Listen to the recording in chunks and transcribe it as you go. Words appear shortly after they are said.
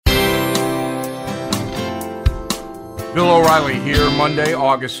Bill O'Reilly here, Monday,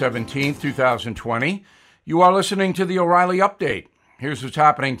 August 17th, 2020. You are listening to the O'Reilly Update. Here's what's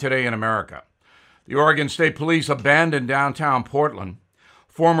happening today in America. The Oregon State Police abandoned downtown Portland.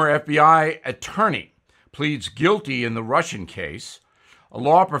 Former FBI attorney pleads guilty in the Russian case. A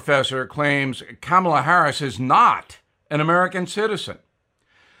law professor claims Kamala Harris is not an American citizen.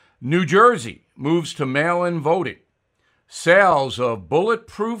 New Jersey moves to mail-in voting. Sales of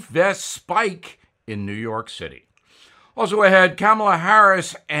bulletproof vests spike in New York City. Also ahead, Kamala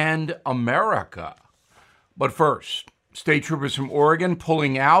Harris and America. But first, state troopers from Oregon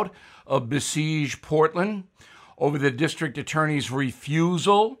pulling out of besieged Portland over the district attorney's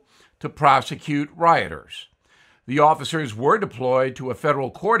refusal to prosecute rioters. The officers were deployed to a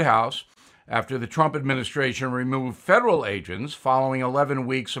federal courthouse after the Trump administration removed federal agents following 11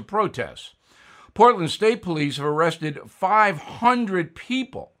 weeks of protests. Portland State Police have arrested 500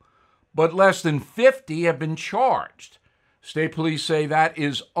 people, but less than 50 have been charged. State police say that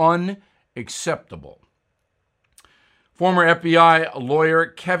is unacceptable. Former FBI lawyer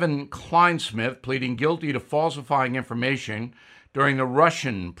Kevin Clinesmith pleading guilty to falsifying information during the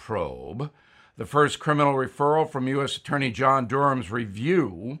Russian probe, the first criminal referral from U.S. Attorney John Durham's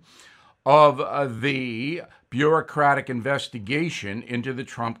review of the bureaucratic investigation into the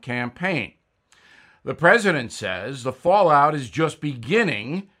Trump campaign. The president says the fallout is just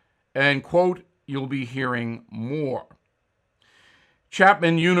beginning and, quote, you'll be hearing more.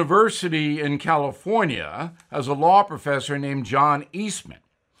 Chapman University in California has a law professor named John Eastman.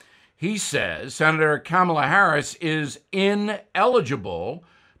 He says Senator Kamala Harris is ineligible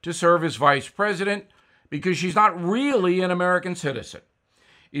to serve as vice president because she's not really an American citizen.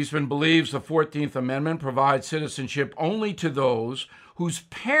 Eastman believes the 14th Amendment provides citizenship only to those whose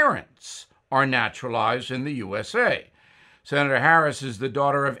parents are naturalized in the USA. Senator Harris is the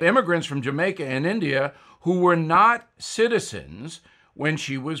daughter of immigrants from Jamaica and India who were not citizens when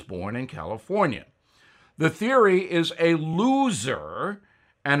she was born in California. The theory is a loser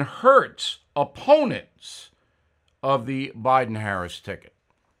and hurts opponents of the Biden-Harris ticket.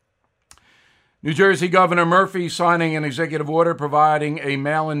 New Jersey Governor Murphy signing an executive order providing a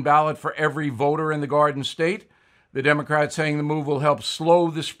mail-in ballot for every voter in the Garden State. The Democrats saying the move will help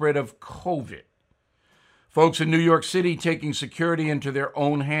slow the spread of COVID. Folks in New York City taking security into their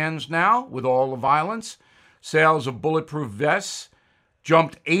own hands now with all the violence. Sales of bulletproof vests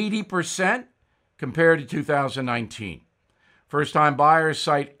jumped 80% compared to 2019. First-time buyers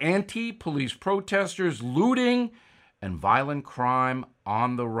cite anti-police protesters, looting, and violent crime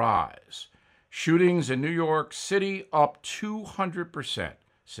on the rise. Shootings in New York City up 200%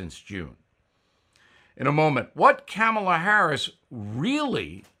 since June. In a moment, what Kamala Harris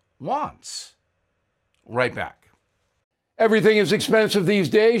really wants. Right back. Everything is expensive these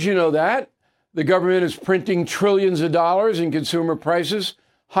days, you know that. The government is printing trillions of dollars and consumer prices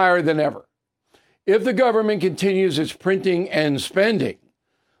higher than ever. If the government continues its printing and spending,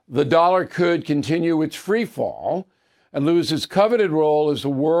 the dollar could continue its free fall and lose its coveted role as the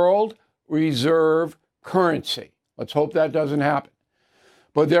world reserve currency. Let's hope that doesn't happen.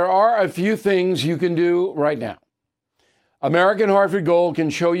 But there are a few things you can do right now. American Hartford Gold can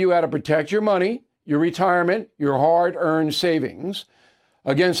show you how to protect your money, your retirement, your hard-earned savings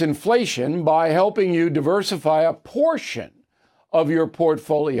against inflation by helping you diversify a portion of your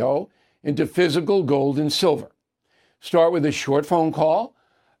portfolio into physical gold and silver. Start with a short phone call,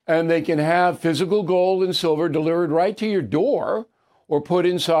 and they can have physical gold and silver delivered right to your door or put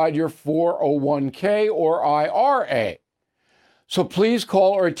inside your 401k or IRA. So please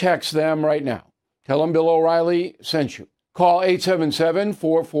call or text them right now. Tell them Bill O'Reilly sent you. Call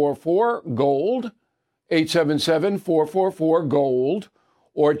 877-444-GOLD, 877-444-GOLD,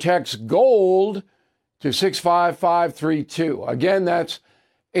 or text GOLD to 65532. Again, that's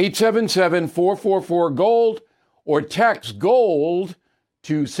 877-444-GOLD, or text GOLD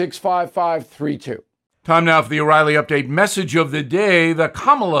to 65532. Time now for the O'Reilly Update message of the day, the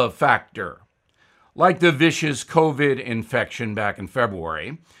Kamala factor. Like the vicious COVID infection back in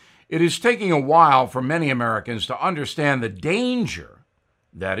February, it is taking a while for many Americans to understand the danger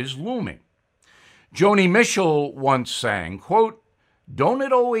that is looming. Joni Mitchell once sang, quote, "Don't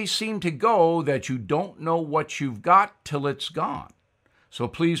it always seem to go that you don't know what you've got till it's gone?" So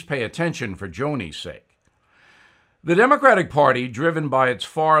please pay attention for Joni's sake. The Democratic Party, driven by its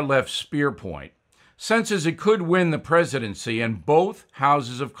far-left spear point, senses it could win the presidency and both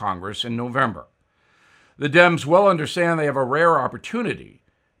houses of Congress in November. The Dems well understand they have a rare opportunity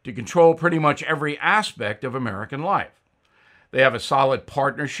to control pretty much every aspect of American life. They have a solid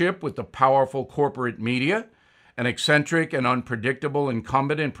partnership with the powerful corporate media, an eccentric and unpredictable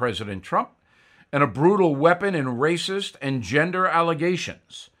incumbent in President Trump, and a brutal weapon in racist and gender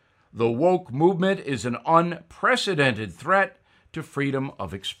allegations. The woke movement is an unprecedented threat to freedom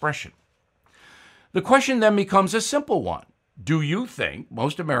of expression. The question then becomes a simple one. Do you think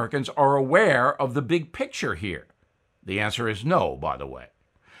most Americans are aware of the big picture here? The answer is no, by the way.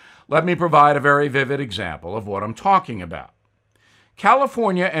 Let me provide a very vivid example of what I'm talking about.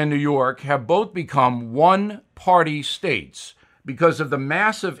 California and New York have both become one-party states because of the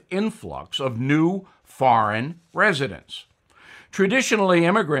massive influx of new foreign residents. Traditionally,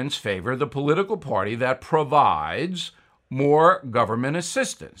 immigrants favor the political party that provides more government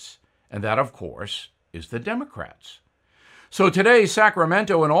assistance, and that, of course, is the Democrats. So today,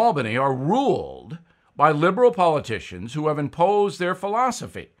 Sacramento and Albany are ruled by liberal politicians who have imposed their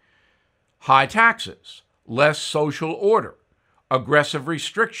philosophy: high taxes, less social order, aggressive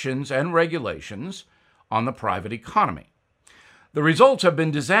restrictions and regulations on the private economy. The results have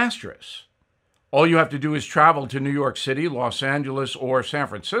been disastrous. All you have to do is travel to New York City, Los Angeles, or San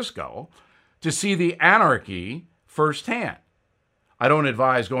Francisco to see the anarchy firsthand. I don't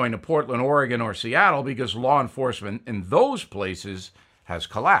advise going to Portland, Oregon, or Seattle because law enforcement in those places has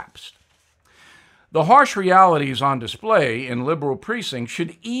collapsed. The harsh realities on display in liberal precincts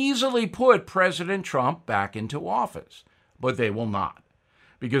should easily put President Trump back into office, but they will not,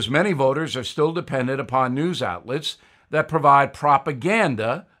 because many voters are still dependent upon news outlets that provide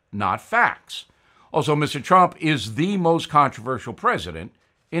propaganda, not facts. Also, Mr. Trump is the most controversial president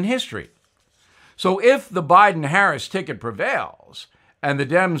in history. So if the Biden-Harris ticket prevails and the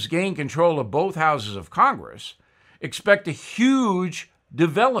Dems gain control of both houses of Congress, expect a huge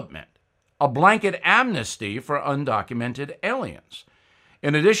development, a blanket amnesty for undocumented aliens.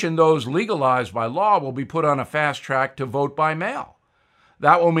 In addition, those legalized by law will be put on a fast track to vote by mail.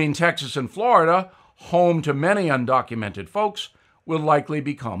 That will mean Texas and Florida, home to many undocumented folks, will likely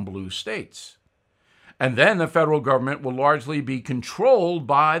become blue states. And then the federal government will largely be controlled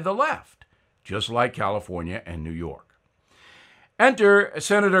by the left, just like California and New York. Enter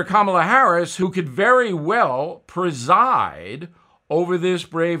Senator Kamala Harris, who could very well preside over this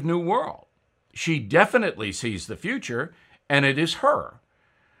brave new world. She definitely sees the future, and it is her.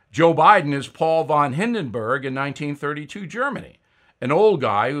 Joe Biden is Paul von Hindenburg in 1932 Germany, an old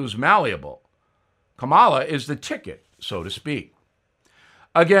guy who's malleable. Kamala is the ticket, so to speak.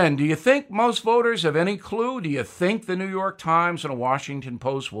 Again, do you think most voters have any clue? Do you think the New York Times and the Washington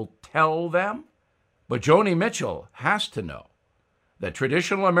Post will tell them? But Joni Mitchell has to know that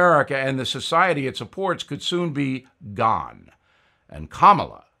traditional America and the society it supports could soon be gone. And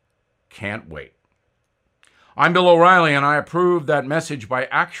Kamala can't wait. I'm Bill O'Reilly, and I approve that message by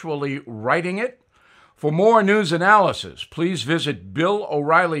actually writing it. For more news analysis, please visit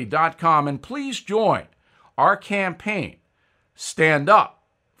BillO'Reilly.com, and please join our campaign, Stand Up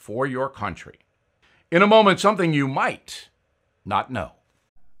for Your Country. In a moment, something you might not know.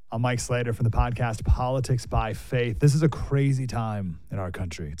 I'm Mike Slater from the podcast Politics by Faith. This is a crazy time in our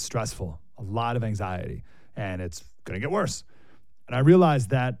country. It's stressful, a lot of anxiety, and it's going to get worse. And I realized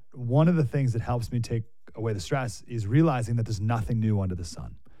that one of the things that helps me take away the stress is realizing that there's nothing new under the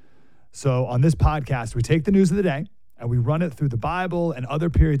sun. So on this podcast, we take the news of the day and we run it through the Bible and other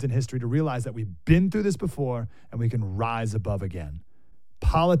periods in history to realize that we've been through this before and we can rise above again.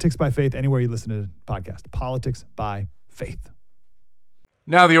 Politics by Faith, anywhere you listen to the podcast. Politics by Faith.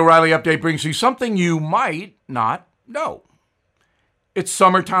 Now the O'Reilly Update brings you something you might not know. It's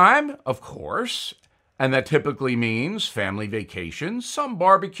summertime, of course, and that typically means family vacations, some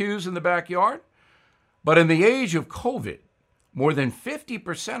barbecues in the backyard. But in the age of COVID, more than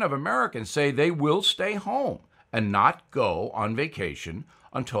 50% of Americans say they will stay home and not go on vacation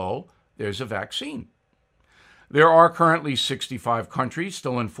until there's a vaccine. There are currently 65 countries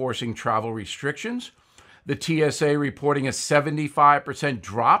still enforcing travel restrictions. The TSA reporting a 75%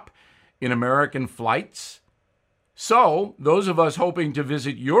 drop in American flights. So those of us hoping to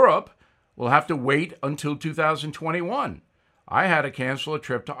visit Europe will have to wait until 2021. I had to cancel a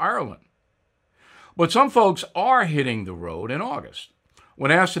trip to Ireland. But some folks are hitting the road in August.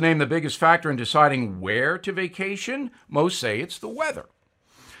 When asked to name the biggest factor in deciding where to vacation, most say it's the weather.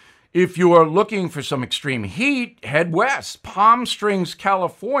 If you are looking for some extreme heat, head west. Palm Springs,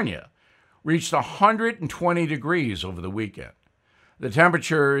 California reached 120 degrees over the weekend. The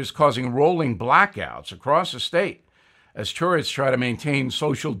temperature is causing rolling blackouts across the state as tourists try to maintain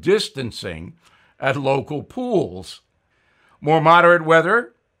social distancing at local pools. More moderate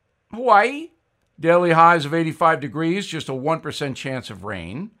weather, Hawaii. Daily highs of 85 degrees, just a 1% chance of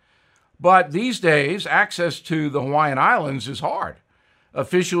rain. But these days, access to the Hawaiian Islands is hard.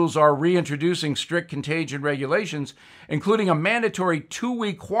 Officials are reintroducing strict contagion regulations, including a mandatory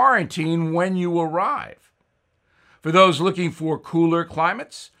 2-week quarantine when you arrive. For those looking for cooler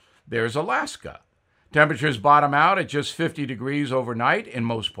climates, there's Alaska. Temperatures bottom out at just 50 degrees overnight in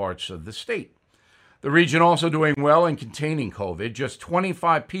most parts of the state. The region also doing well in containing COVID. Just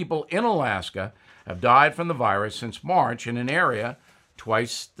 25 people in Alaska have died from the virus since March in an area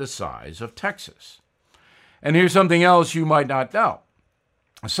twice the size of Texas. And here's something else you might not know.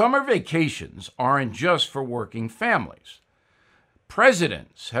 Summer vacations aren't just for working families.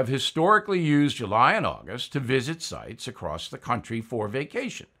 Presidents have historically used July and August to visit sites across the country for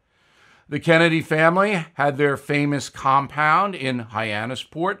vacation. The Kennedy family had their famous compound in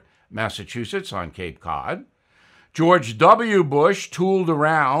Hyannisport, Massachusetts on Cape Cod. George W. Bush tooled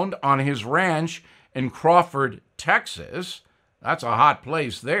around on his ranch in Crawford, Texas. That's a hot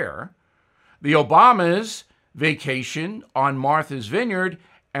place there. The Obamas vacationed on Martha's Vineyard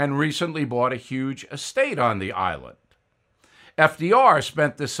and recently bought a huge estate on the island. FDR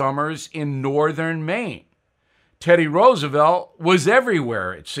spent the summers in northern Maine. Teddy Roosevelt was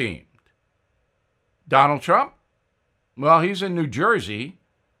everywhere, it seemed. Donald Trump? Well, he's in New Jersey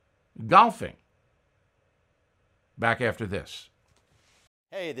golfing. Back after this.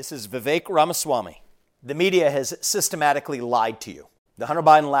 Hey, this is Vivek Ramaswamy. The media has systematically lied to you. The Hunter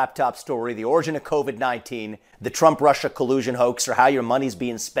Biden laptop story, the origin of COVID-19, the Trump-Russia collusion hoax, or how your money's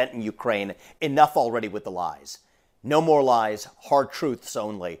being spent in Ukraine. Enough already with the lies. No more lies, hard truths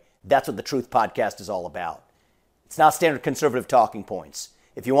only. That's what the Truth Podcast is all about. It's not standard conservative talking points.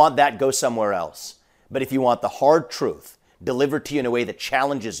 If you want that, go somewhere else. But if you want the hard truth delivered to you in a way that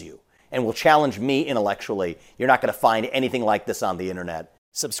challenges you and will challenge me intellectually, you're not going to find anything like this on the internet.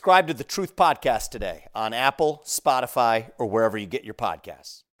 Subscribe to the Truth Podcast today on Apple, Spotify, or wherever you get your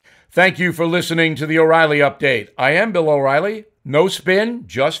podcasts. Thank you for listening to the O'Reilly Update. I am Bill O'Reilly. No spin,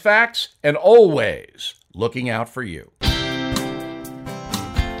 just facts, and always looking out for you.